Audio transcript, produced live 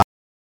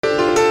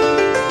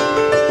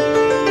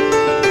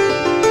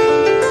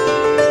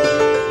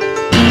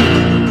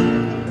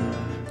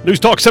News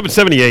Talk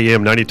 770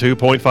 AM,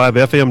 92.5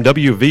 FM,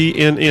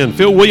 WVNN.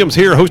 Phil Williams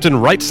here hosting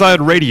Right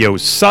Side Radio,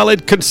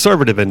 solid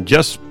conservative and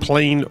just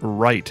plain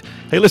right.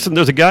 Hey, listen,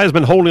 there's a guy who's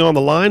been holding on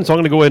the line, so I'm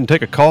going to go ahead and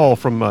take a call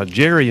from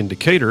Jerry in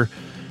Decatur.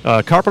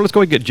 Copper, let's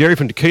go ahead and get Jerry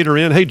from Decatur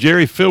in. Hey,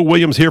 Jerry, Phil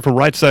Williams here from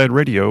Right Side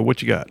Radio.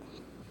 What you got?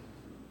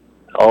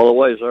 All the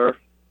way, sir.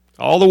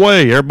 All the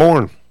way,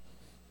 airborne.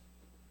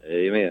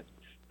 Amen.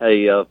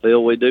 Hey,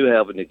 Phil, we do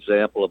have an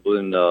example of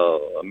when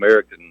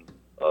American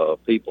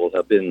people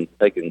have been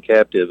taken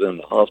captive in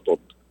the hostile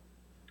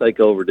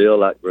takeover deal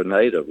like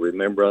Grenada.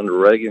 Remember under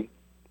Reagan?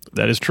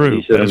 That is true.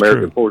 He sent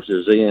American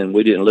forces in.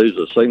 We didn't lose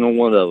a single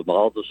one of them.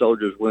 All the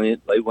soldiers went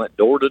in. They went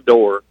door to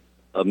door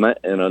and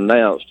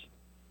announced,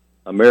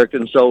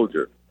 American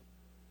soldier,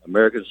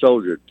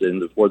 and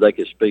before they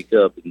could speak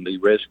up and be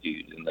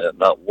rescued, and that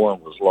not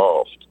one was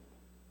lost.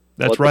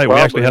 That's right. We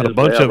actually had a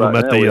bunch of them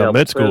at the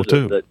med school,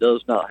 too. That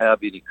does not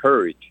have any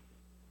courage.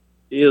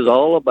 He is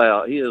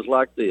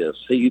like this.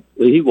 He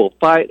will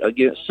fight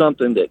against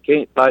something that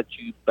can't fight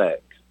you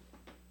back.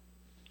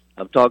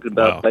 I'm talking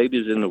about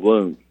babies in the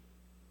womb.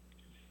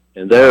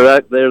 And they're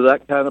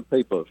that kind of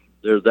people.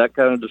 There's that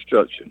kind of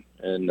destruction.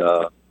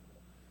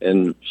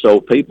 And so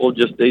people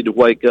just need to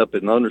wake up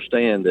and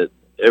understand that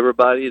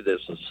everybody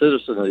that's a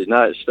citizen of the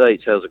United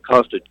States has a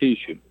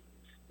constitution,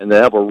 and they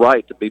have a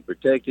right to be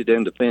protected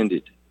and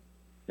defended.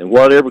 And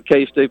whatever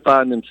case they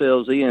find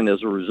themselves in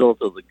as a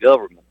result of the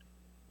government,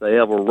 they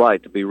have a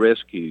right to be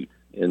rescued.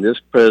 And this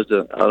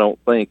president, I don't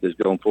think, is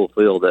going to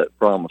fulfill that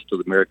promise to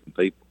the American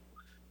people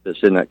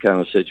that's in that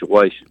kind of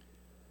situation.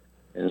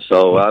 And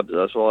so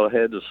that's what I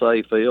had to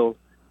say, Phil.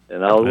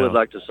 And I would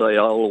like to say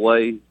all the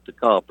way to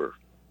Copper.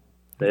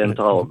 Stand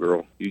tall,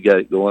 girl. You got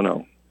it going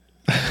on.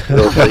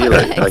 We'll see you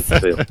later. Thank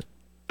you, Phil.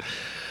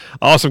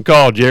 Awesome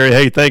call, Jerry.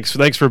 Hey, thanks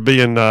for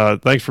being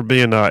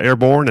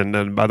airborne,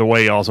 and by the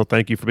way, also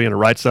thank you for being a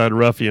right side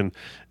ruffian.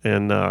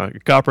 And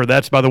Copper,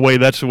 that's by the way,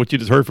 that's what you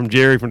just heard from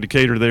Jerry from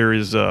Decatur. There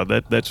is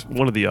that's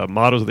one of the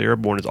mottos of the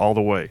airborne is all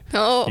the way.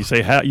 Oh, you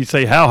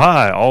say how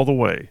high, all the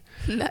way.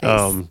 Nice.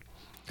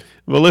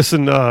 Well,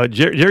 listen,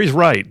 Jerry's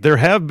right. There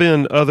have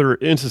been other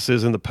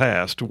instances in the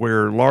past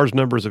where large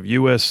numbers of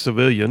U.S.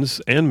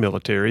 civilians and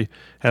military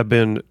have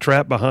been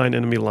trapped behind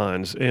enemy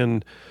lines,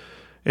 and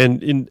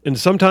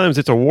sometimes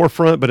it's a war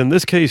front, but in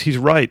this case, he's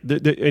right.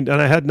 And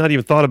I had not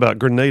even thought about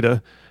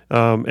Grenada.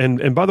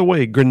 And by the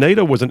way,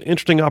 Grenada was an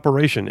interesting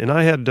operation, and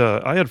I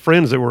had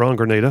friends that were on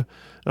Grenada.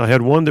 I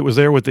had one that was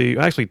there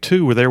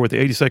two were there with the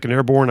 82nd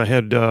Airborne. I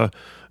had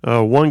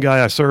one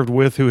guy I served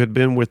with who had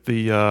been with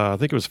the I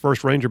think it was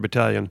 1st Ranger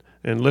Battalion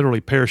and literally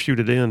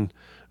parachuted in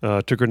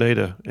to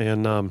Grenada.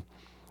 And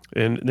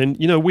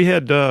then we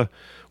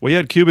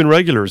had Cuban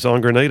regulars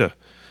on Grenada,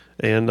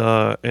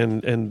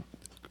 and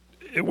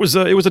it was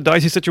a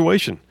dicey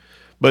situation.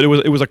 But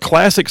it was a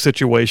classic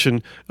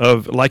situation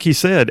of, like he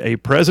said, a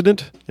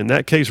president, in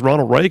that case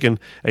Ronald Reagan,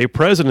 a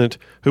president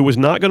who was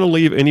not going to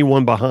leave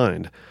anyone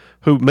behind,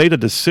 who made a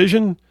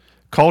decision,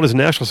 called his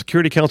National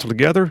Security Council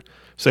together,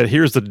 said,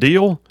 here's the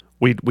deal,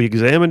 we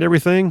examined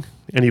everything,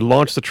 and he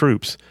launched the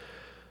troops.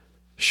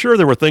 Sure,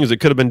 there were things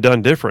that could have been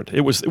done different.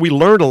 We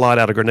learned a lot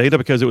out of Grenada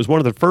because it was one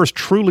of the first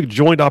truly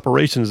joint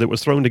operations that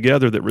was thrown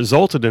together that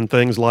resulted in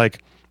things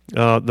like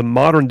the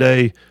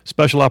modern-day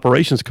Special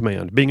Operations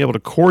Command, being able to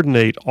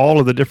coordinate all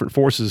of the different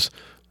forces,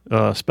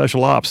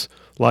 special ops,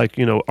 like,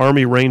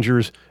 Army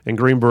Rangers and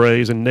Green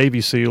Berets and Navy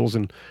SEALs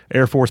and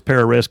Air Force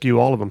Pararescue,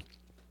 all of them.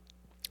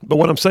 But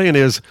what I'm saying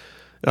is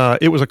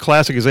it was a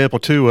classic example,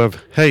 too,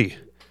 of, hey,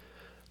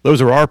 those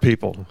are our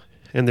people,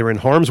 and they're in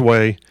harm's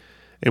way,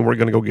 and we're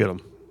going to go get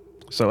them.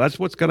 So that's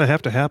what's going to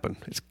have to happen.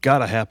 It's got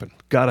to happen.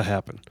 Got to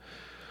happen.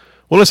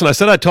 Well, listen, I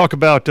said I'd talk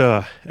about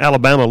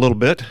Alabama a little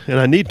bit, and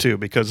I need to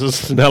because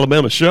this is an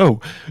Alabama show.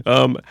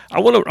 I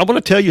want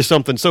to tell you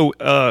something. So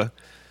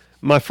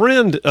my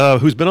friend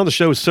who's been on the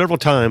show several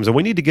times, and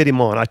we need to get him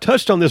on. I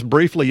touched on this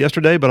briefly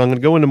yesterday, but I'm going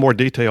to go into more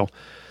detail.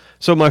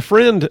 So my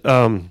friend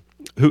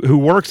who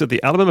works at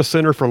the Alabama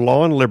Center for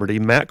Law and Liberty,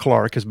 Matt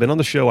Clark, has been on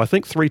the show, I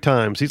think, 3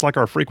 times. He's like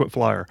our frequent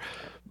flyer.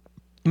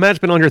 Matt's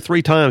been on here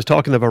 3 times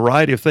talking a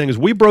variety of things.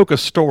 We broke a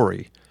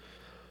story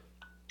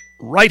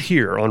right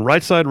here on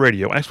Right Side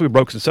Radio. Actually, we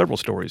broke several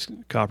stories,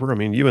 Copper. I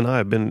mean, you and I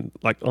have been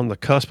like on the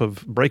cusp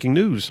of breaking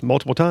news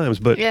multiple times.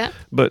 But yeah.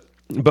 But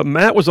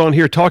Matt was on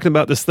here talking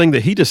about this thing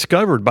that he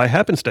discovered by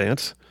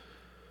happenstance,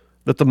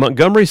 that the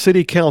Montgomery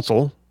City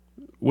Council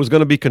was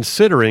going to be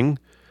considering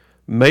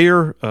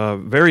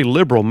very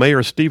liberal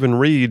Mayor Stephen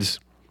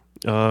Reed's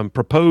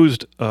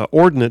proposed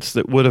ordinance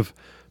that would have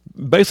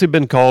basically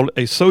been called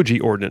a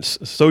SOGI ordinance.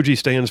 SOGI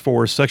stands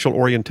for Sexual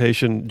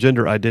Orientation,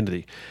 Gender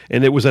Identity.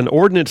 And it was an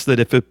ordinance that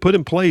if it put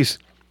in place,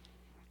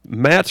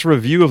 Matt's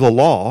review of the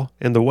law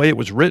and the way it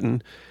was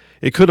written,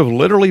 it could have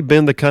literally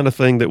been the kind of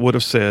thing that would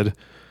have said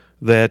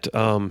that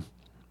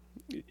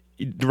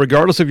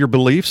regardless of your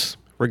beliefs,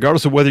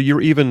 regardless of whether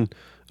you're even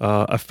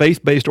a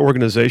faith-based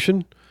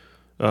organization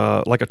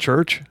like a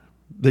church,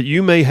 that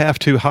you may have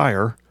to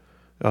hire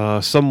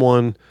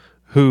someone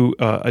who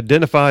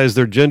identifies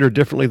their gender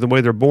differently than the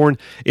way they're born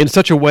in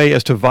such a way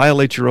as to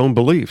violate your own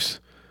beliefs.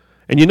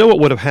 And you know what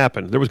would have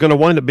happened? There was going to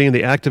wind up being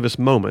the activist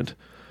moment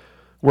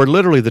where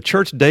literally the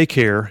church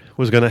daycare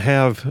was going to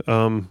have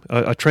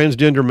a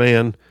transgender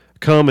man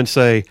come and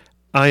say,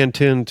 I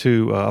intend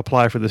to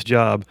apply for this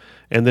job,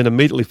 and then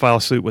immediately file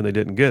suit when they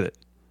didn't get it,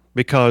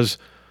 because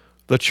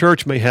the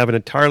church may have an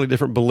entirely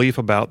different belief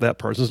about that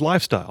person's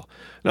lifestyle.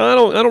 Now, I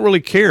don't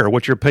really care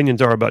what your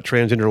opinions are about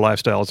transgender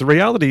lifestyles. The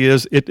reality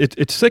is,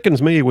 it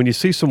sickens me when you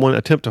see someone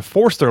attempt to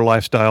force their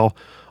lifestyle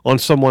on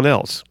someone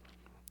else.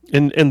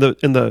 In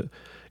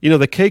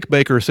the cake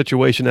baker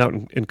situation out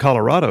in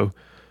Colorado,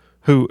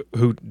 who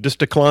just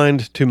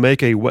declined to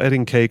make a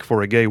wedding cake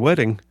for a gay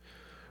wedding.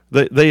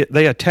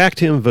 They attacked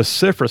him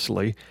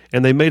vociferously,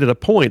 and they made it a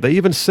point. They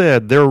even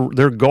said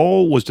their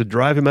goal was to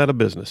drive him out of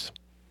business.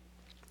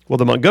 Well,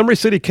 the Montgomery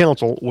City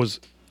Council was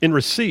in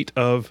receipt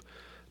of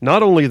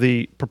not only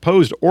the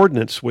proposed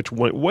ordinance, which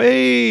went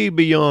way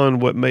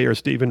beyond what Mayor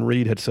Stephen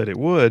Reed had said it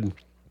would,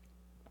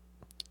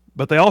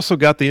 but they also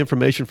got the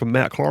information from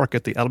Matt Clark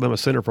at the Alabama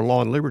Center for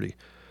Law and Liberty.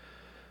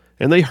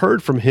 And they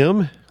heard from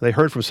him. They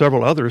heard from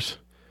several others.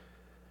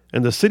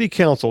 And the city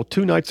council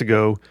 2 nights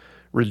ago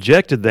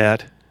rejected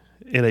that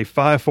in a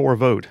 5-4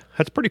 vote.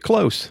 That's pretty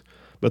close,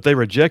 but they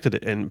rejected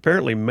it. And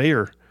apparently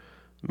Mayor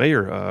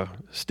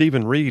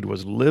Stephen Reed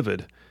was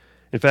livid.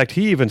 In fact,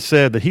 he even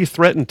said that he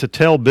threatened to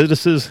tell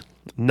businesses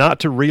not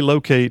to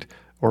relocate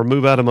or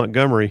move out of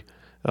Montgomery.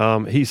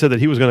 He said that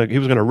he was going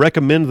to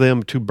recommend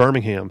them to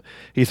Birmingham.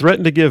 He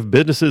threatened to give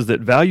businesses that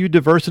value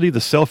diversity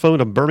the cell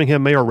phone of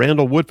Birmingham Mayor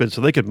Randall Woodfin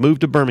so they could move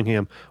to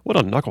Birmingham. What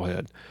a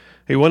knucklehead.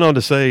 He went on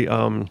to say,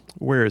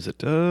 where is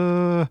it?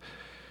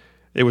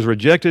 It was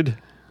rejected,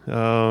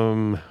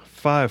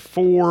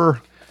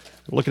 5-4.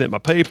 Looking at my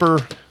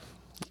paper.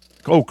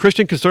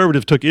 Christian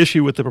conservatives took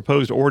issue with the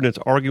proposed ordinance,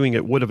 arguing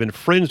it would have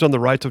infringed on the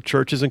rights of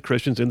churches and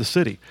Christians in the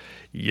city.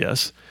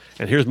 Yes,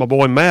 and here's my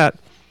boy Matt.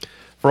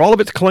 For all of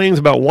its claims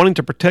about wanting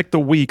to protect the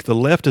weak, the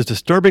left is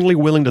disturbingly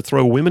willing to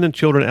throw women and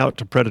children out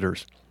to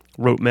predators,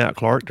 wrote Matt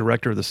Clark,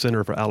 director of the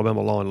Center for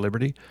Alabama Law and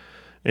Liberty.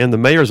 And the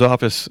mayor's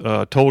office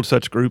told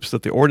such groups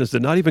that the ordinance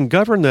did not even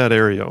govern that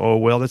area. Oh,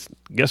 well,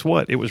 guess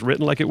what? It was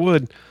written like it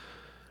would.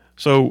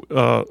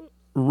 So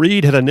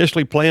Reed had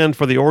initially planned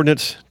for the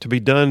ordinance to be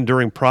done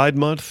during Pride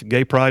Month,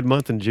 Gay Pride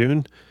Month in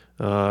June.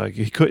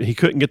 He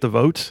couldn't get the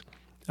votes.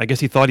 I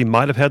guess he thought he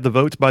might have had the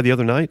votes by the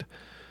other night.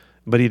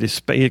 But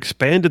he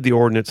expanded the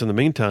ordinance in the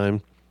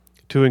meantime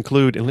to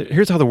include, and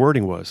here's how the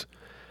wording was,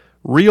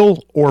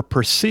 real or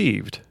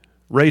perceived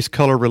race,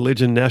 color,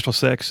 religion, national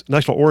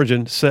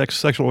origin, sex,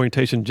 sexual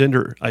orientation,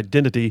 gender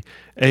identity,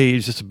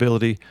 age,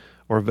 disability,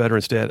 or veteran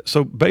status.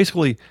 So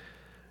basically,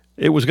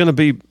 it was going to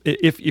be,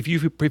 if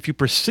you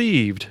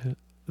perceived,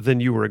 then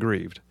you were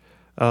aggrieved.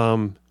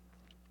 And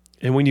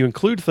when you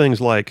include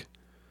things like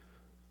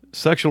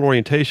sexual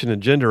orientation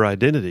and gender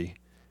identity,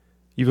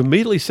 you've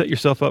immediately set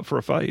yourself up for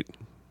a fight.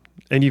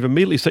 And you've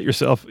immediately set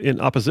yourself in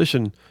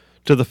opposition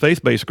to the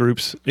faith-based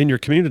groups in your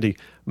community,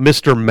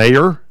 Mr.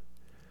 Mayor.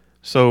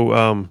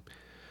 So,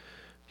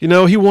 he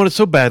wanted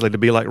so badly to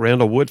be like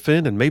Randall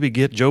Woodfin and maybe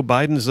get Joe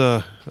Biden's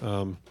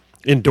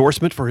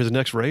endorsement for his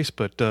next race,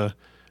 but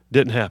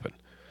didn't happen.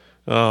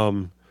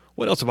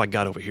 What else have I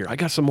got over here? I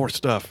got some more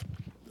stuff.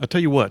 I'll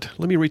tell you what.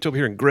 Let me reach over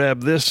here and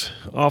grab this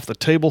off the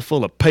table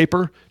full of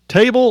paper.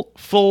 Table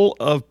full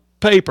of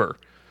paper.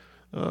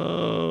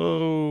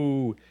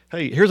 Oh,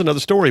 hey, here's another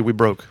story we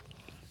broke.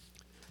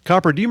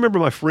 Copper, do you remember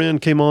my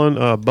friend came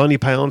on, Bunny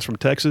Pounds from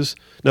Texas?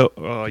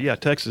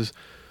 Texas,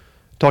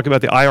 talking about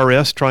the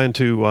IRS trying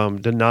to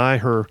deny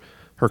her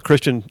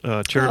Christian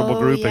charitable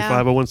group a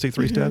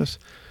 501c3 status?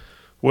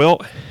 Well,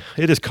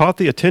 it has caught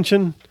the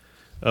attention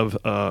of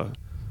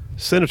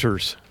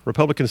senators,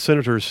 Republican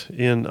senators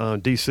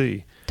in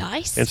D.C.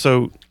 Dice? And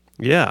so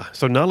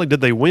not only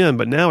did they win,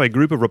 but now a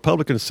group of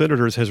Republican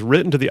senators has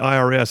written to the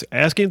IRS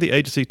asking the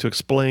agency to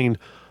explain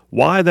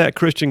why that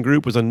Christian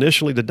group was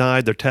initially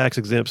denied their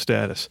tax-exempt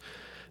status.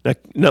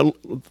 Now,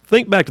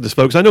 think back to this,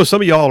 folks. I know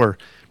some of y'all are,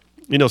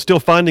 still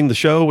finding the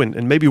show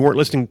and maybe weren't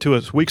listening to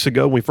us weeks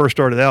ago when we first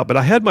started out, but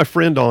I had my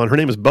friend on. Her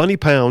name is Bunny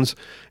Pounds,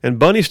 and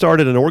Bunny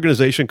started an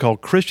organization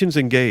called Christians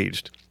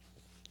Engaged.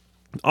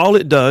 All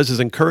it does is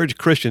encourage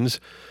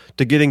Christians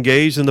to get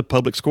engaged in the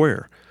public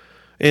square.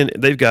 And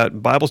they've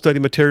got Bible study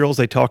materials.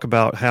 They talk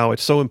about how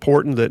it's so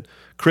important that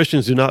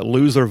Christians do not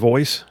lose their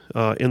voice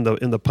in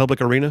the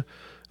public arena.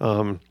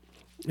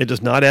 It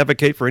does not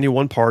advocate for any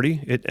one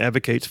party. It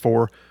advocates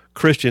for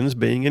Christians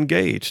being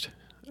engaged.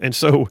 And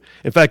so,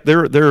 in fact,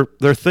 their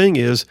thing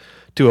is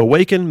to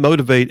awaken,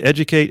 motivate,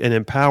 educate, and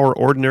empower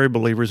ordinary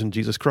believers in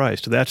Jesus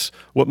Christ. That's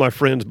what my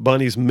friend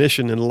Bunny's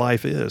mission in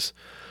life is.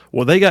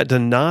 Well, they got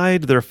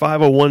denied their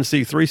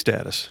 501c3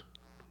 status.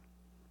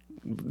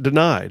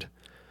 Denied.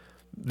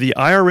 The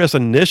IRS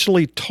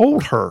initially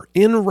told her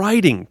in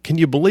writing, can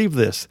you believe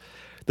this,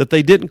 that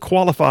they didn't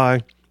qualify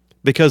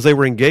because they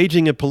were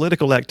engaging in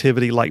political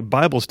activity like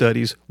Bible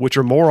studies, which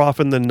are more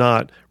often than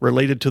not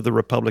related to the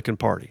Republican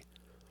Party.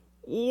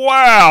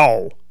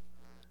 Wow!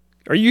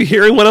 Are you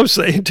hearing what I'm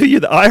saying to you?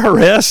 The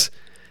IRS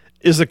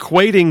is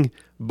equating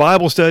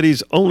Bible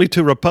studies only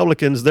to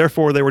Republicans.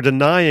 Therefore, they were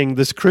denying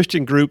this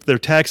Christian group their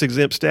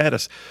tax-exempt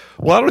status.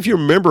 Well, I don't know if you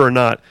remember or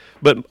not,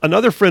 but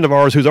another friend of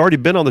ours who's already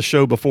been on the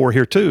show before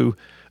here too,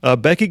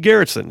 Becky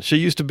Garrettson, she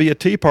used to be a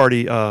Tea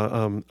Party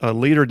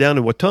leader down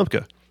in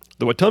Wetumpka,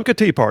 the Wetumpka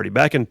Tea Party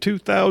back in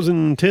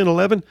 2010,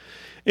 11.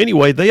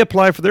 Anyway, they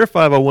applied for their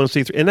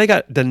 501c3, and they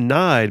got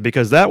denied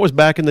because that was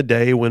back in the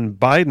day when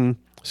Obama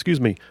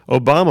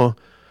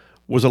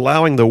was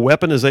allowing the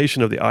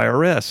weaponization of the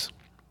IRS.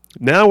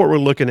 Now what we're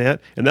looking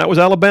at, and that was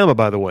Alabama,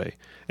 by the way,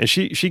 and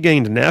she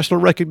gained national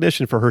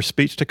recognition for her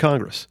speech to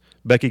Congress.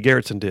 Becky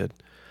Garrettson did.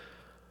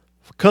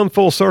 Come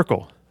full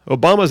circle.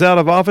 Obama's out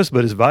of office,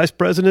 but his vice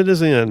president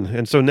is in.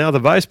 And so now the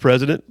vice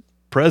president,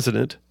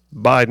 President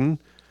Biden,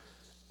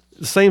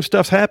 the same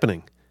stuff's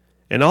happening.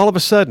 And all of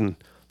a sudden,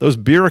 those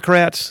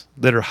bureaucrats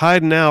that are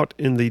hiding out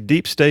in the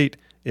deep state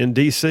in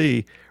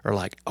D.C. are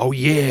like, oh,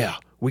 yeah,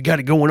 we got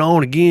it going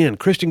on again.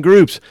 Christian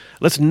groups,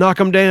 let's knock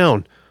them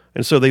down.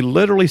 And so they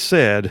literally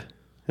said,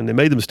 and they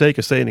made the mistake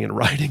of saying it in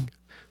writing,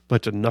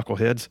 bunch of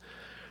knuckleheads,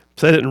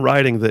 said it in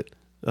writing that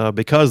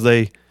because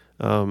they,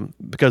 the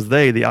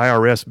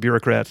IRS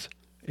bureaucrats,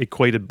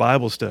 equated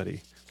Bible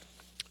study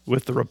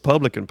with the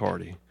Republican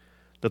Party,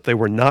 that they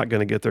were not going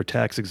to get their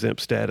tax-exempt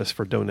status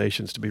for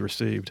donations to be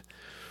received.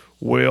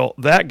 Well,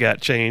 that got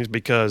changed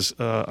because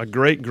a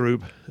great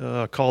group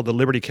called the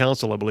Liberty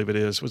Council, I believe it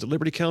is. Was it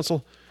Liberty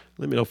Council?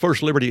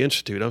 First Liberty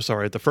Institute. I'm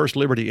sorry. The First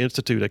Liberty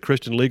Institute, a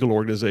Christian legal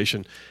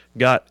organization,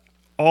 got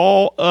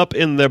all up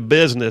in the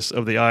business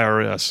of the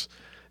IRS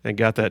and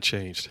got that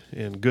changed.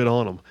 And good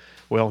on them.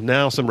 Well,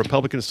 now some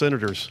Republican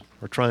senators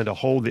are trying to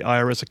hold the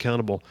IRS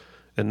accountable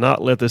and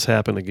not let this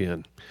happen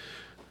again.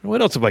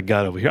 What else have I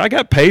got over here? I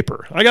got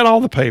paper. I got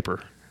all the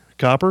paper.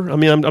 Copper. I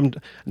mean,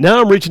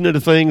 I'm reaching into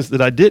things that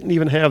I didn't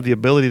even have the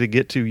ability to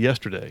get to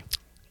yesterday.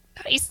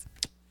 Nice.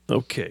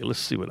 Okay, let's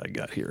see what I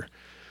got here.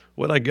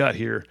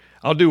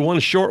 I'll do one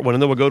short one,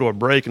 and then we'll go to a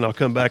break, and I'll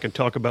come back and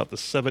talk about the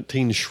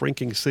 17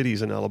 shrinking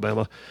cities in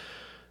Alabama.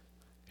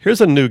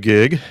 Here's a new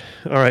gig.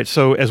 All right,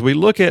 so as we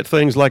look at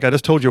things like I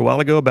just told you a while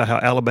ago about how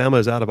Alabama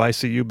is out of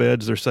ICU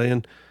beds, they're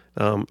saying,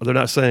 they're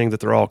not saying that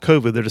they're all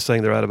COVID, they're just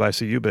saying they're out of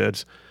ICU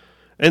beds.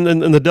 And then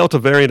the Delta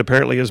variant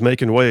apparently is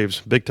making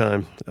waves big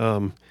time.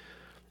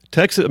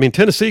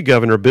 Tennessee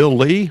Governor Bill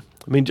Lee,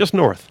 just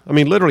north.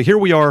 Literally, here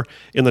we are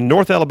in the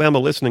North Alabama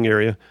listening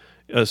area.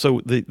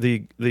 So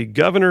the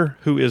governor,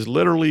 who is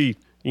literally,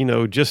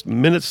 just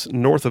minutes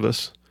north of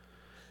us,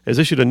 has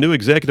issued a new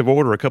executive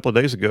order a couple of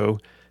days ago.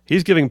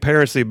 He's giving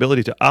parents the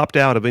ability to opt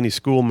out of any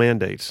school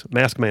mandates,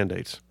 mask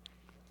mandates.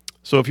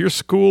 So if your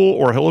school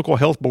or a local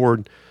health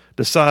board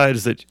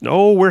decides that,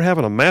 we're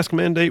having a mask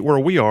mandate where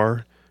we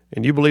are,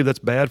 and you believe that's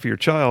bad for your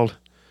child,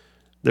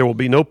 there will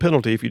be no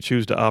penalty if you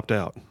choose to opt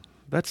out.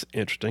 That's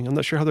interesting. I'm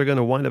not sure how they're going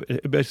to wind up.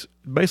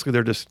 Basically,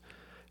 they're just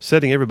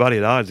setting everybody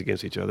at odds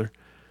against each other.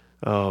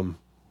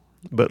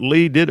 But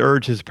Lee did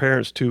urge his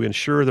parents to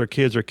ensure their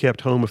kids are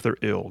kept home if they're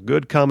ill.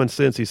 Good common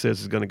sense, he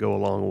says, is going to go a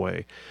long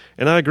way.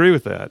 And I agree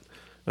with that.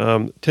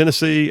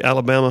 Tennessee,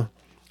 Alabama,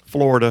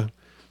 Florida,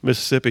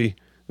 Mississippi,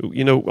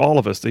 all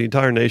of us, the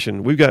entire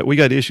nation, we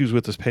got issues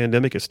with this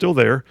pandemic. It's still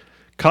there.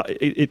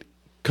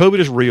 COVID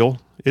is real.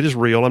 It is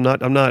real. I'm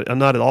not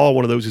at all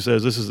one of those who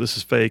says this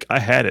is fake. I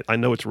had it. I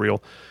know it's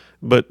real.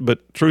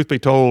 But truth be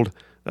told,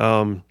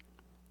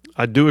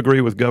 I do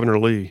agree with Governor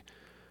Lee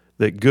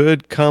that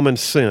good common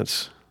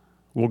sense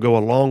will go a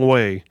long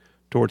way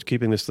towards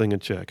keeping this thing in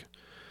check.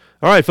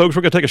 All right, folks,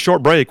 we're going to take a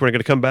short break. We're going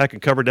to come back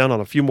and cover down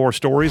on a few more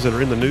stories that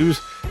are in the news.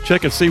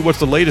 Check and see what's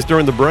the latest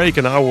during the break,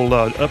 and I will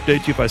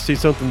update you if I see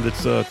something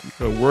that's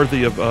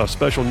worthy of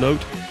special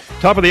note.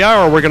 Top of the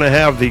hour, we're going to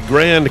have the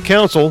Grand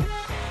Council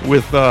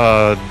with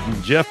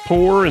Jeff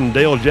Poore and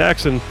Dale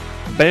Jackson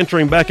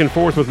bantering back and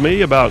forth with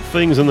me about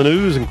things in the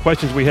news and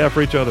questions we have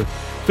for each other.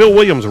 Phil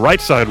Williams,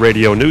 Right Side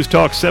Radio, News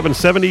Talk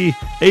 770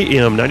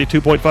 AM,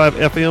 92.5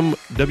 FM,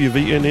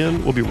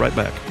 WVNN. We'll be right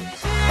back.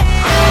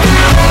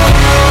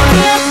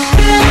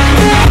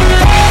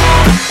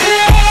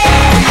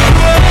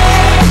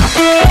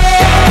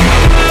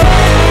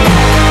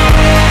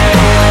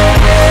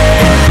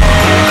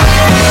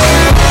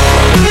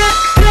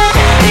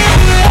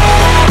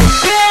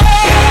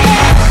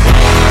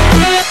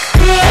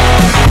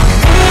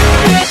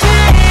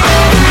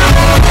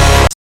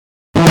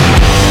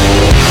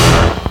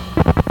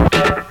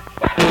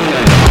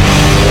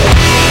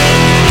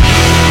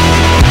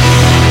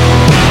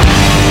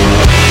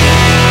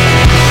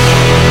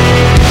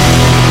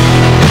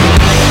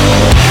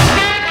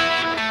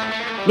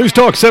 News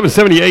Talk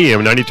 770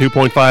 AM,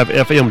 92.5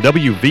 FM,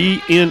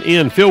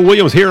 WVNN. Phil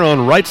Williams here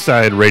on Right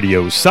Side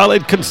Radio.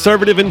 Solid,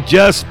 conservative, and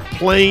just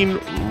plain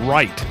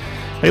right.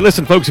 Hey,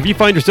 listen, folks, if you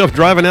find yourself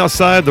driving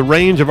outside the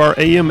range of our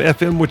AM,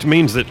 FM, which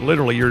means that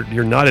literally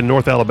you're not in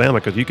North Alabama,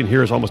 because you can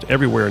hear us almost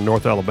everywhere in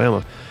North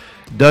Alabama,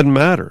 doesn't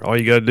matter. All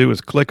you got to do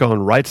is click on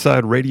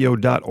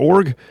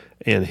rightsideradio.org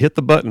and hit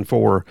the button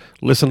for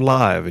Listen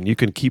Live, and you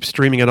can keep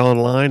streaming it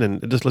online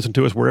and just listen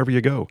to us wherever you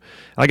go.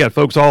 I got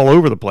folks all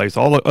over the place,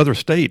 all the other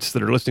states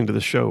that are listening to the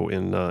show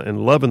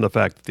and loving the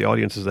fact that the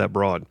audience is that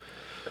broad.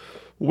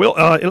 Well,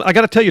 I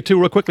got to tell you, too,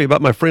 real quickly about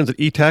my friends at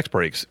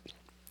eTaxBreaks.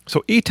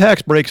 So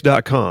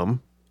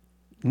eTaxBreaks.com,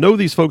 know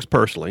these folks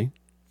personally,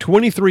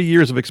 23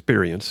 years of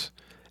experience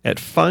at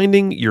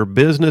finding your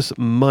business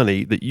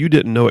money that you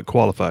didn't know it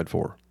qualified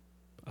for.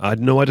 I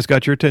know I just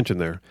got your attention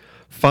there.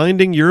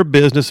 Finding your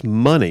business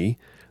money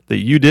that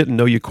you didn't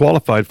know you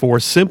qualified for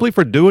simply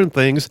for doing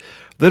things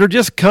that are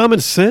just common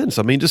sense.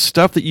 I mean, just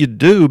stuff that you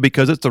do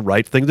because it's the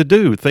right thing to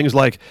do. Things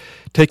like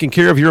taking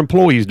care of your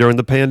employees during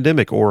the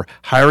pandemic, or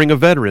hiring a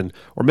veteran,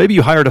 or maybe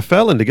you hired a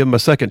felon to give them a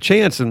second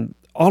chance, and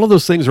all of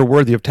those things are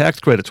worthy of tax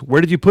credits.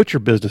 Where did you put your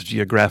business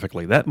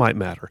geographically? That might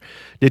matter.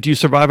 Did you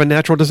survive a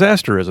natural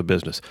disaster as a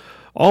business?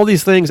 All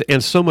these things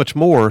and so much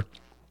more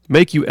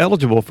make you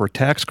eligible for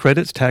tax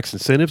credits, tax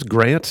incentives,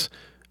 grants,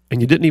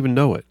 and you didn't even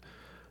know it.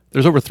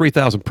 There's over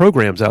 3,000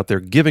 programs out there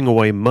giving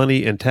away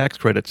money and tax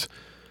credits.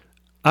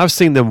 I've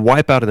seen them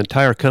wipe out an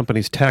entire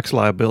company's tax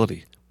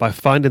liability by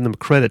finding them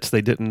credits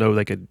they didn't know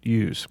they could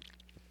use.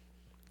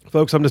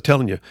 Folks, I'm just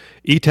telling you,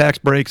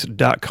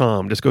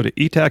 eTaxBreaks.com. Just go to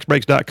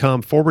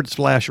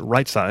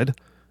eTaxBreaks.com/rightside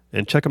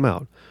and check them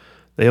out.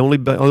 They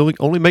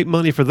only make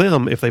money for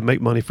them if they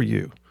make money for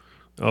you.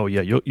 Oh,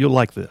 yeah, you'll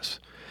like this.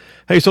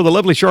 Hey, so the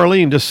lovely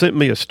Charlene just sent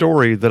me a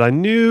story that I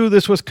knew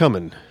this was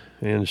coming,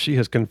 and she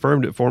has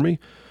confirmed it for me.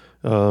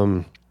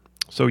 So,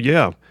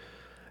 yeah.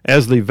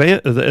 As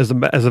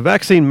the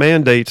vaccine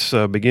mandates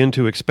begin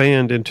to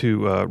expand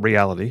into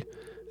reality,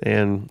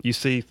 and you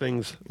see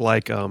things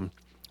like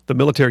the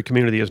military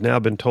community has now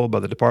been told by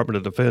the Department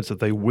of Defense that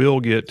they will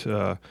get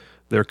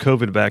their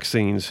COVID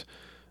vaccines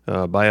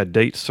by a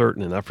date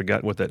certain, and I've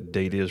forgotten what that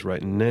date is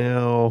right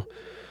now.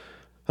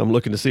 I'm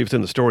looking to see if it's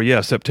in the story.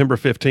 Yeah, September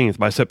 15th.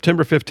 By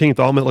September 15th,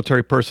 all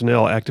military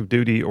personnel, active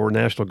duty or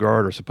National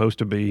Guard, are supposed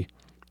to be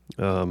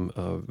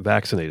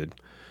vaccinated.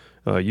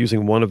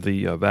 Using one of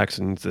the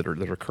vaccines that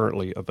are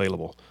currently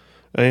available.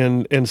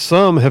 And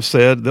some have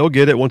said they'll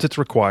get it once it's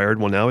required.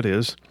 Well, now it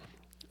is.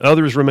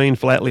 Others remain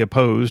flatly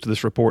opposed,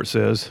 this report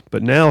says.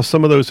 But now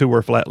some of those who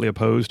were flatly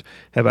opposed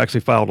have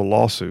actually filed a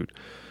lawsuit.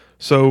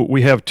 So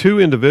we have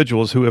two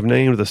individuals who have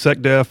named the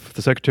SecDef,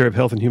 the Secretary of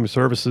Health and Human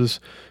Services,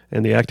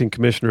 and the Acting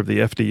Commissioner of the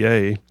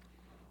FDA.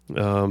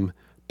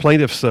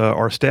 Plaintiffs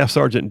are Staff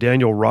Sergeant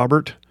Daniel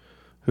Robert,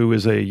 who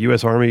is a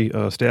U.S. Army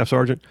Staff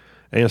Sergeant,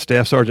 and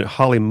Staff Sergeant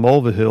Holly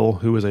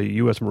Mulvihill, who is a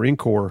U.S. Marine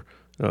Corps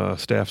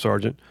Staff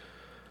Sergeant.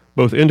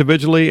 Both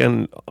individually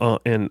and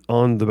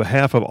on the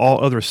behalf of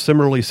all other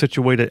similarly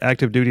situated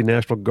active duty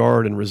National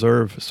Guard and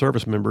Reserve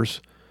service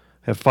members,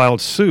 have filed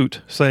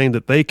suit saying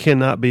that they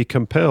cannot be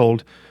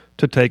compelled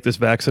to take this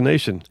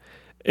vaccination.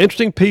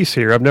 Interesting piece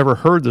here. I've never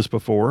heard this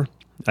before.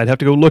 I'd have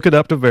to go look it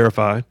up to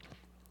verify.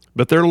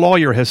 But their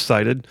lawyer has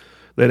cited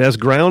that as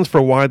grounds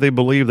for why they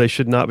believe they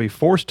should not be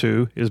forced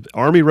to is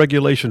Army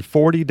Regulation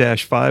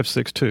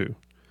 40-562.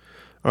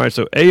 All right,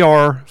 so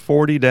AR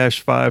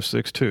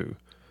 40-562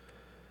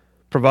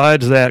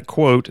 provides that,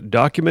 quote,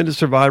 documented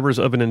survivors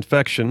of an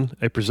infection,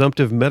 a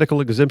presumptive medical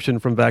exemption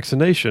from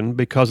vaccination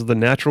because of the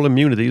natural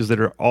immunities that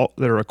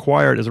are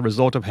acquired as a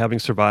result of having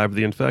survived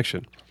the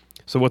infection.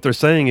 So what they're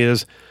saying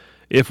is,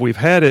 if we've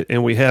had it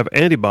and we have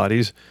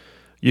antibodies,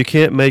 you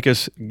can't make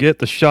us get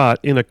the shot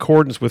in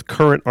accordance with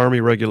current Army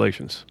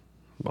regulations.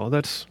 Well,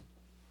 that's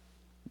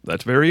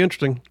very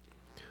interesting.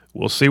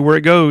 We'll see where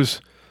it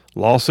goes.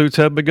 Lawsuits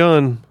have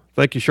begun.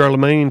 Thank you,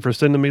 Charlemagne, for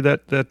sending me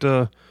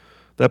that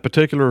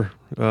particular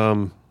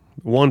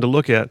one to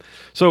look at.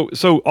 So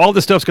all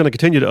this stuff's going to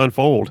continue to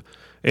unfold,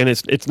 and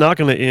it's not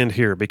going to end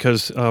here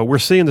because we're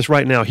seeing this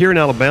right now here in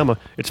Alabama.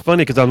 It's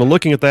funny because I'm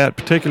looking at that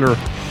particular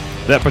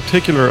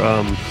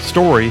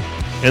story,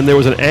 and there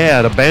was a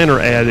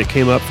banner ad that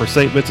came up for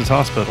St. Vincent's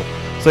Hospital.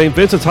 St.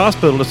 Vincent's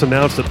Hospital just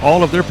announced that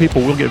all of their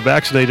people will get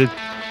vaccinated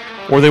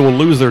or they will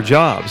lose their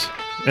jobs.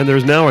 And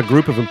there's now a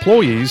group of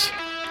employees,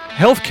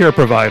 healthcare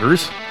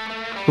providers,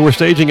 who are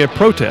staging a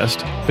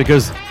protest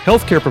because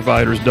healthcare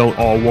providers don't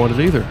all want it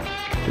either.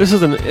 This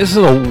is a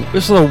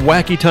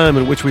wacky time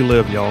in which we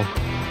live, y'all.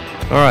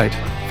 All right,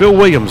 Phil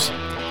Williams,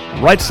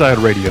 Right Side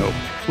Radio.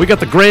 We got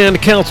the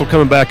Grand Council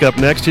coming back up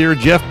next here.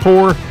 Jeff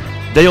Poore,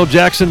 Dale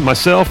Jackson,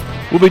 myself.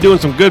 We'll be doing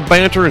some good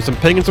banter and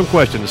pinging some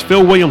questions.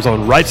 Phil Williams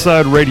on Right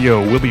Side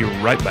Radio. We'll be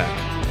right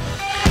back.